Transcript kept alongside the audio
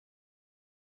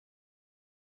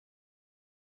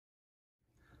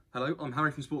Hello, I'm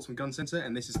Harry from Sportsman Gun Centre,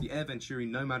 and this is the Venturi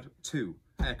Nomad 2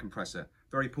 air compressor.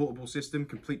 Very portable system,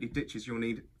 completely ditches your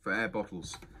need for air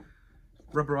bottles.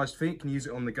 Rubberized feet, can use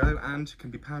it on the go and can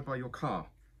be powered by your car.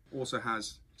 Also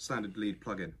has standard lead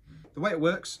plug-in. The way it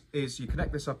works is you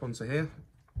connect this up onto here.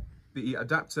 The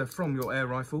adapter from your air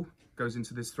rifle goes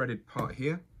into this threaded part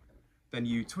here. Then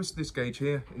you twist this gauge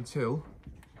here until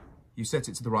you set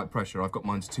it to the right pressure. I've got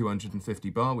mine to 250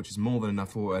 bar, which is more than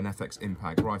enough for an FX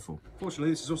impact rifle. Fortunately,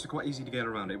 this is also quite easy to get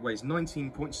around. It weighs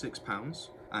 19.6 pounds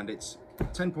and it's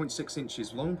 10.6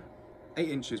 inches long, 8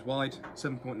 inches wide,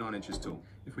 7.9 inches tall.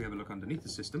 If we have a look underneath the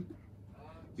system,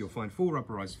 you'll find 4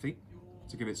 rubberized feet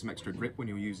to give it some extra grip when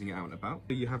you're using it out and about.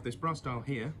 You have this brass dial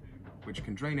here, which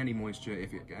can drain any moisture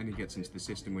if it any gets into the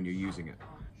system when you're using it.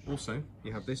 Also,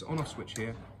 you have this on-off switch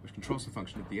here, which controls the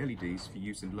function of the LEDs for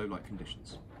use in low-light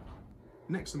conditions.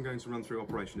 Next, I'm going to run through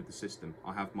operation of the system.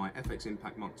 I have my FX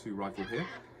Impact Mark II rifle here,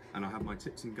 and I have my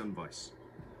tips and gun vise.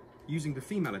 Using the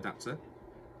female adapter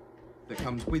that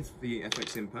comes with the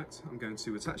FX Impact, I'm going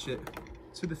to attach it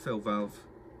to the fill valve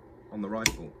on the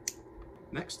rifle.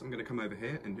 Next, I'm going to come over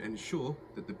here and ensure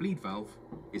that the bleed valve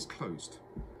is closed.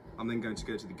 I'm then going to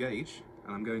go to the gauge,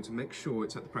 and I'm going to make sure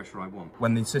it's at the pressure I want.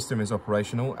 When the system is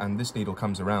operational and this needle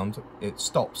comes around, it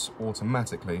stops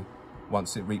automatically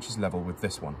once it reaches level with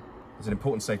this one. It's an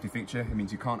important safety feature. It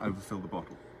means you can't overfill the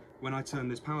bottle. When I turn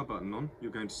this power button on,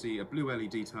 you're going to see a blue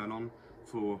LED turn on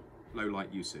for low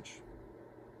light usage.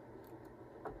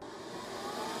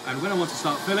 And when I want to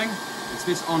start filling, it's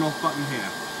this on-off button here.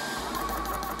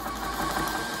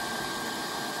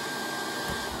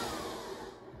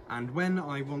 And when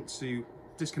I want to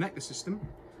disconnect the system,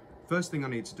 first thing I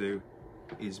need to do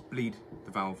is bleed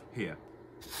the valve here.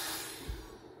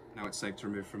 Now it's safe to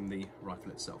remove from the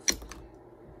rifle itself.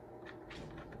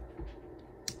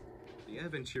 The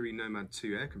Venturi Nomad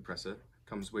 2 air compressor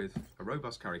comes with a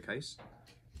robust carry case,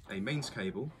 a mains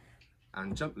cable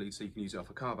and jump lead so you can use it off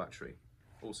a car battery.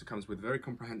 Also comes with a very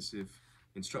comprehensive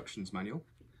instructions manual,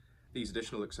 these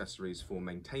additional accessories for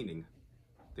maintaining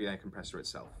the air compressor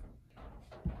itself.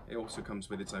 It also comes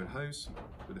with its own hose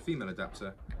with a female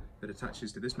adapter that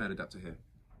attaches to this male adapter here.